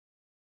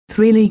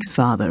3 leagues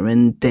farther,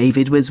 and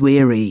David was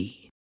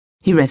weary.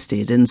 He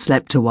rested and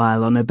slept a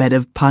while on a bed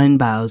of pine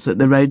boughs at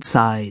the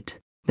roadside,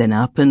 then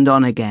up and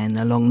on again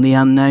along the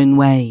unknown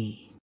way.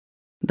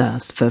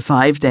 Thus for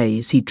 5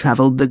 days he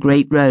travelled the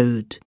great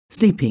road,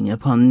 sleeping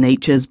upon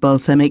nature's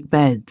balsamic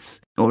beds,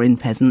 or in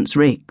peasants'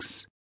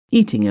 ricks,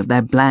 eating of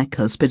their black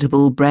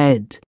hospitable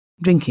bread,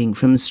 drinking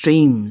from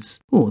streams,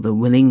 or the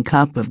willing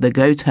cup of the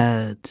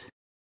goatherd.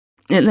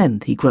 At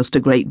length he crossed a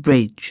great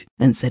bridge,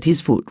 and set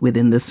his foot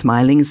within the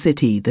smiling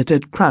city that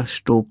had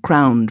crushed or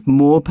crowned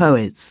more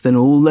poets than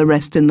all the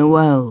rest in the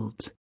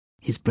world.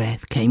 His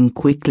breath came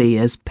quickly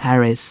as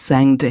Paris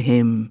sang to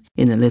him,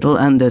 in a little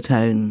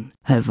undertone,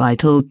 her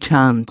vital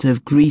chant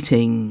of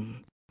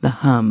greeting, the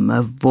hum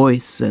of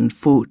voice and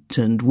foot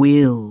and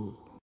wheel.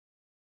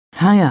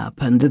 High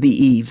up under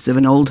the eaves of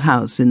an old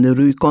house in the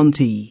Rue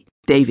Conti,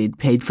 David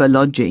paid for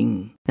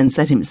lodging, and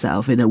set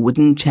himself in a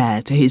wooden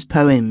chair to his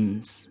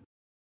poems.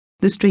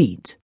 The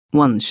street,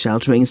 once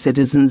sheltering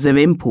citizens of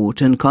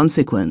import and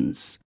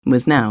consequence,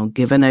 was now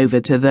given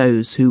over to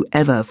those who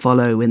ever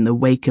follow in the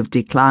wake of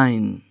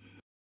decline.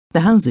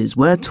 The houses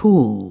were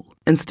tall,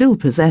 and still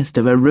possessed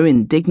of a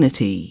ruined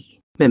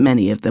dignity, but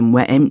many of them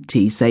were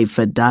empty save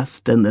for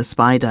dust and the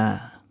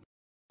spider.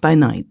 By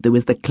night there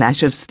was the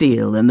clash of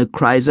steel and the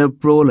cries of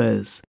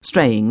brawlers,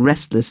 straying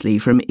restlessly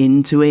from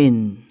inn to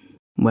inn.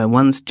 Where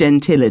once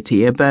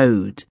gentility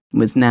abode,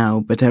 was now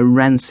but a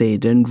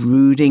rancid and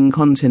rude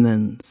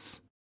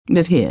incontinence.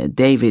 But here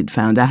David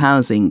found a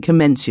housing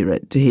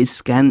commensurate to his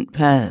scant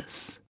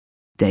purse.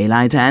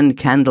 Daylight and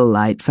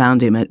candlelight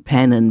found him at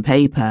pen and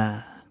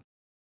paper.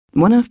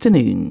 One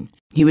afternoon,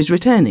 he was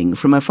returning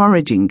from a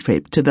foraging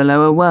trip to the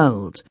lower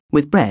world,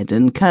 with bread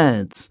and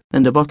curds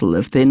and a bottle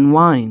of thin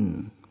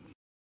wine.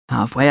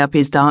 Halfway up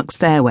his dark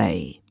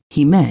stairway,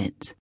 he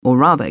met, or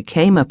rather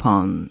came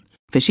upon,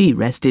 for she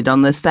rested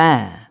on the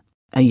stair,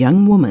 a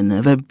young woman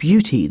of a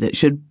beauty that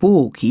should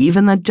balk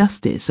even the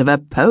justice of a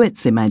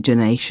poet's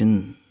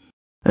imagination.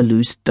 A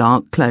loose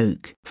dark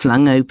cloak,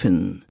 flung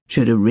open,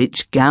 showed a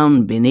rich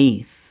gown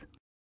beneath.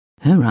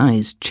 Her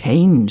eyes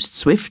changed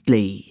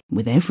swiftly,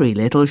 with every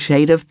little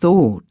shade of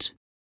thought.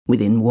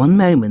 Within 1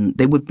 moment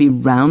they would be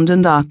round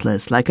and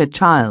artless like a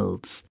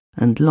child's,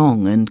 and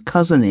long and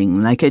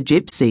cozening like a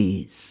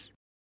gypsy's.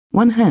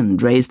 One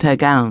hand raised her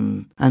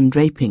gown,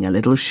 undraping a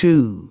little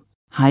shoe,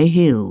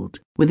 high-heeled,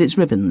 with its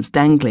ribbons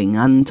dangling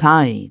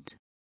untied.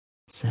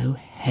 So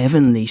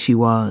heavenly she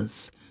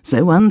was,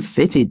 so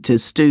unfitted to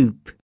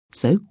stoop,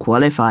 so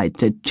qualified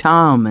to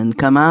charm and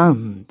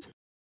command.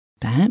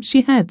 Perhaps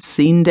she had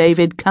seen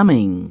David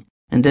coming,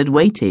 and had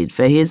waited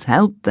for his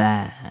help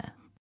there.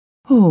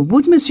 Oh,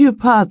 would monsieur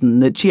pardon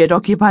that she had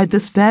occupied the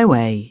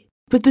stairway?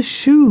 But the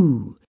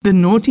shoe, the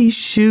naughty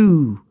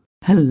shoe!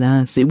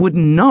 Alas, it would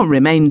not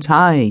remain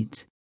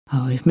tied.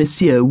 Oh, if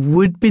monsieur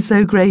would be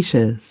so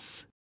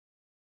gracious!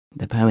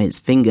 The poet's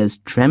fingers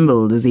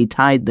trembled as he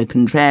tied the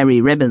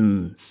contrary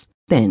ribbons.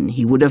 Then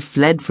he would have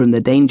fled from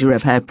the danger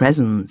of her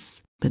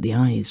presence, but the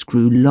eyes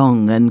grew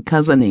long and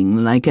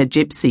cozening like a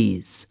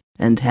gypsy's,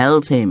 and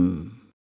held him.